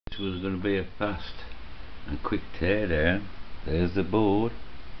was going to be a fast and quick teardown. There's the board,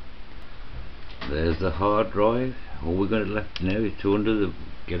 there's the hard drive. All we're going to left now is to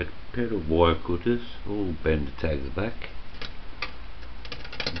get a pair of wire cutters, all bend the tags back.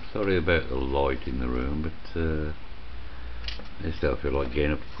 I'm sorry about the light in the room, but I just don't feel like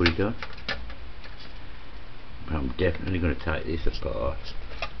getting up to put it on. But I'm definitely going to take this apart.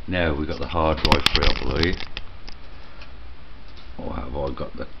 Now we've got the hard drive free, I believe. Or have I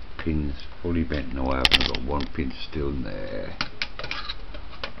got the pins fully bent? No, I haven't. I've got one pin still in there.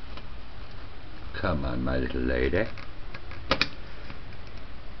 Come on, my little lady.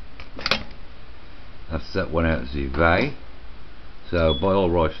 That's that one out of the way. So by all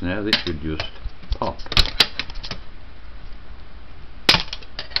rights now, this should just pop.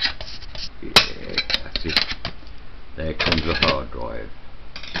 Yeah, that's it. There comes the hard drive.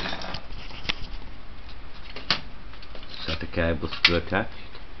 SATA cable still attached.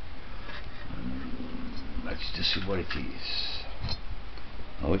 Let's just see what it is.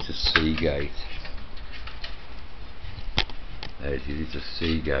 Oh, it's a Seagate. There it is, it's a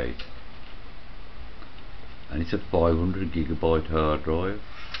Seagate. And it's a 500GB hard drive.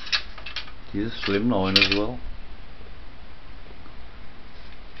 It is a slimline as well.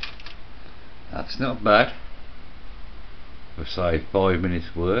 That's not bad. I've saved 5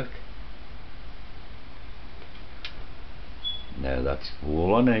 minutes work. Now that's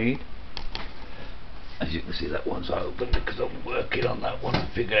all I need. As you can see, that one's open because I'm working on that one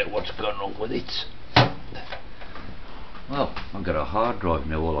to figure out what's going on with it. Well, I've got a hard drive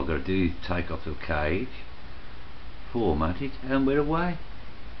now. All I've got to do is take off the cage, format it, and we're away.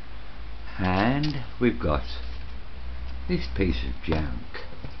 And we've got this piece of junk.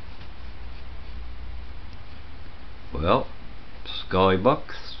 Well,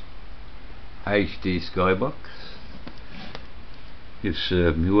 Skybox, HD Skybox. You've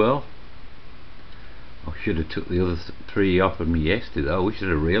served me well. I should have took the other three off of me yesterday. We should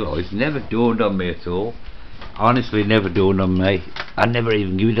have realised. Never dawned on me at all. Honestly, never dawned on me. I never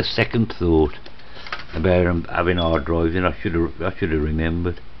even give it a second thought about having hard drives, and I should have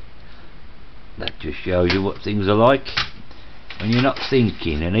remembered. That just shows you what things are like when you're not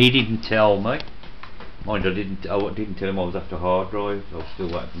thinking. And he didn't tell me. Mind, I didn't tell him I was after hard drives. I was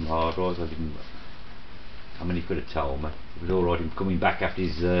still waiting for hard drives. I mean, he could have told me. It was alright him coming back after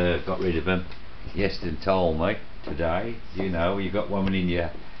he's got rid of them yesterday and told me today, you know, you got one in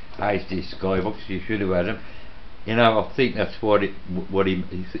your HD Skybox, you should have had them. You know, I think that's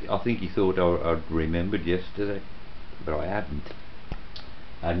I think he thought I'd remembered yesterday, but I hadn't.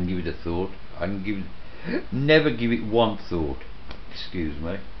 I didn't give it a thought. Never give it one thought. Excuse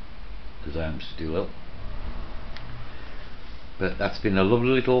me, because I am still ill. But that's been a lovely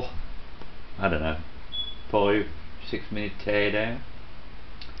little, I don't know, 5-6 minute teardown.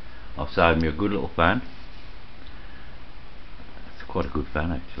 I've saved me a good little fan. It's quite a good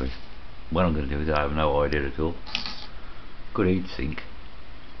fan actually. What I'm going to do is I have no idea at all. Good heat sink.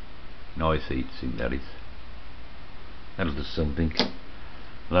 Nice heat sink that is. That'll do something.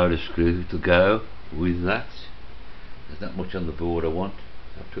 Load of screws to go with that. There's not much on the board I want.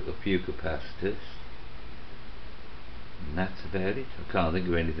 I took a few capacitors. And that's about it. I can't think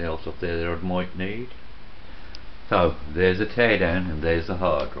of anything else up there that I might need. So there's a teardown and there's the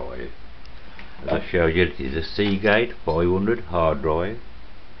hard drive. As I showed you, it is a Seagate 500 hard drive,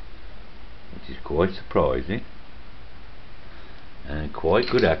 which is quite surprising and quite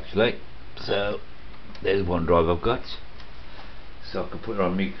good actually. So there's one drive I've got. So I can put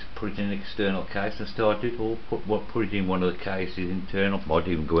it in an external case and start it, or put it in one of the cases internal. Might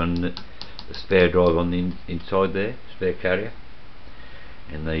even go on the spare drive on the inside there, spare carrier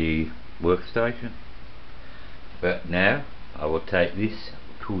in the workstation. But now I will take this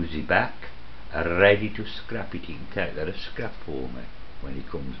to the back, ready to scrap it. He can take that as scrap for me when he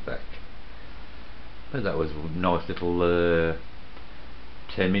comes back. But that was a nice little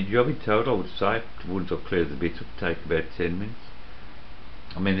 10-minute job in total, I would say. Once I've cleared the bits up, it'll take about 10 minutes.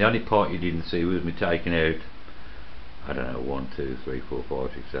 I mean, the only part you didn't see was me taking out, I don't know, 1, 2, 3, 4,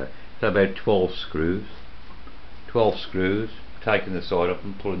 5, 6, 7. So about 12 screws. 12 screws, taking the side off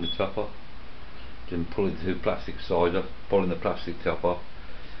and pulling the top off. Then pulling the two plastic sides off, pulling the plastic top off,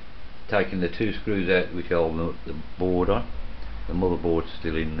 taking the 2 screws out which hold the board on. The motherboard's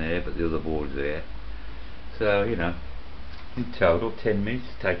still in there, but the other board's there. So, you know, in total 10 minutes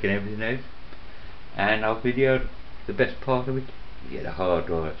taking everything out, and I've videoed the best part of it. You get a hard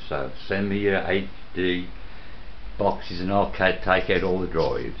drive. So send me your HD boxes and I'll take out all the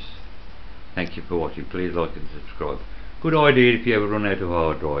drives. Thank you for watching. Please like and subscribe. Good idea if you ever run out of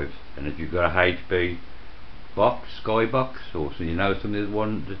hard drives, and if you've got a HP box, Skybox, or so you know somebody's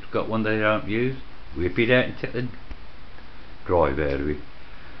one that's got one they don't use, whip it out and take the drive out of it.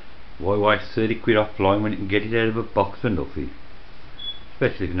 Why waste 30 quid offline when you can get it out of a box for nothing?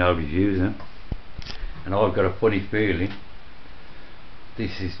 Especially if nobody's using it. And I've got a funny feeling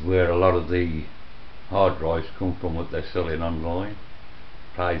this is where a lot of the hard drives come from, what they're selling online.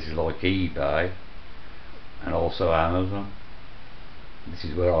 Places like eBay and also Amazon. This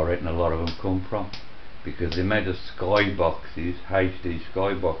is where I reckon a lot of them come from, because the amount of Skyboxes, HD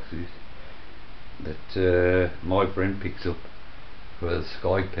Skyboxes, that my friend picks up for the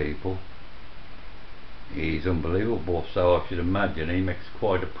Sky people is unbelievable. So I should imagine he makes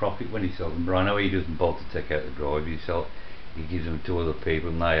quite a profit when he sells them. But I know he doesn't bother to take out the drive. He gives them to other people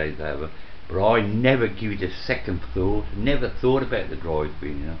and they have them. But I never give it a second thought. Never thought about the drive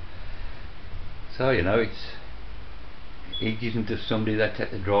being, you know. So you know, he gives them to somebody that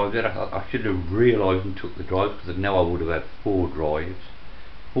take the drives out. I should have realised and took the drives, because now I would have had 4 drives,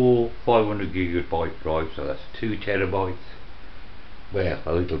 4 500 gigabyte drives. So that's 2 terabytes. Well,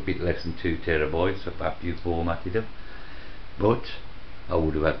 a little bit less than 2 terabytes after you formatted them. But I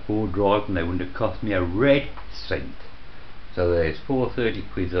would have had 4 drives and they wouldn't have cost me a red cent. So there's 430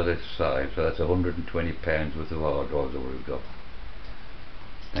 quid on this side, so that's £120 worth of hard drives I would have got.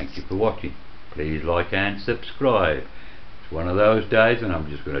 Thank you for watching. Please like and subscribe. It's one of those days when I'm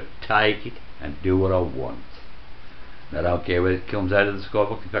just going to take it and do what I want. And I don't care whether it comes out of the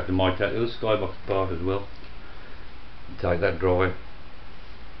Skybox. In fact, I might take the other Skybox part as well and take that drive.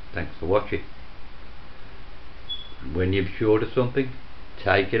 Thanks for watching. And when you're short of something,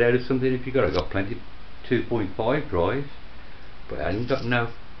 take it out of something if you've got it. I've got plenty 2.5 drives, but I haven't got no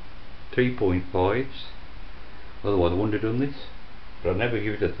 3.5s. Otherwise I wouldn't have done this. But I never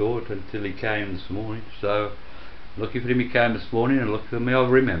give it a thought until he came this morning. So lucky for him he came this morning, and lucky for me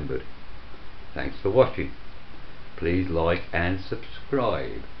I've remembered. Thanks for watching. Please like and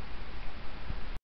subscribe.